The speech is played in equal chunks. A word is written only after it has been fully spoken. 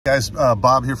Guys,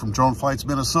 Bob here from Drone Flights,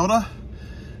 Minnesota.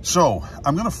 So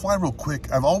I'm gonna fly real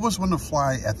quick. I've always wanted to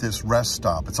fly at this rest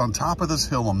stop. It's on top of this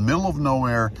hill in the middle of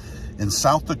nowhere in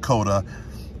South Dakota.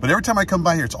 But every time I come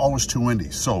by here, it's always too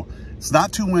windy. So it's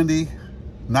not too windy,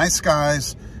 nice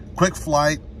skies, quick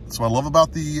flight. That's what I love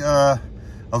about the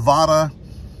AVATA.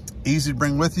 Easy to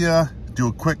bring with you. Do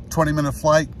a quick 20-minute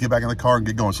flight, get back in the car and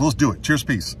get going. So let's do it. Cheers,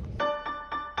 peace.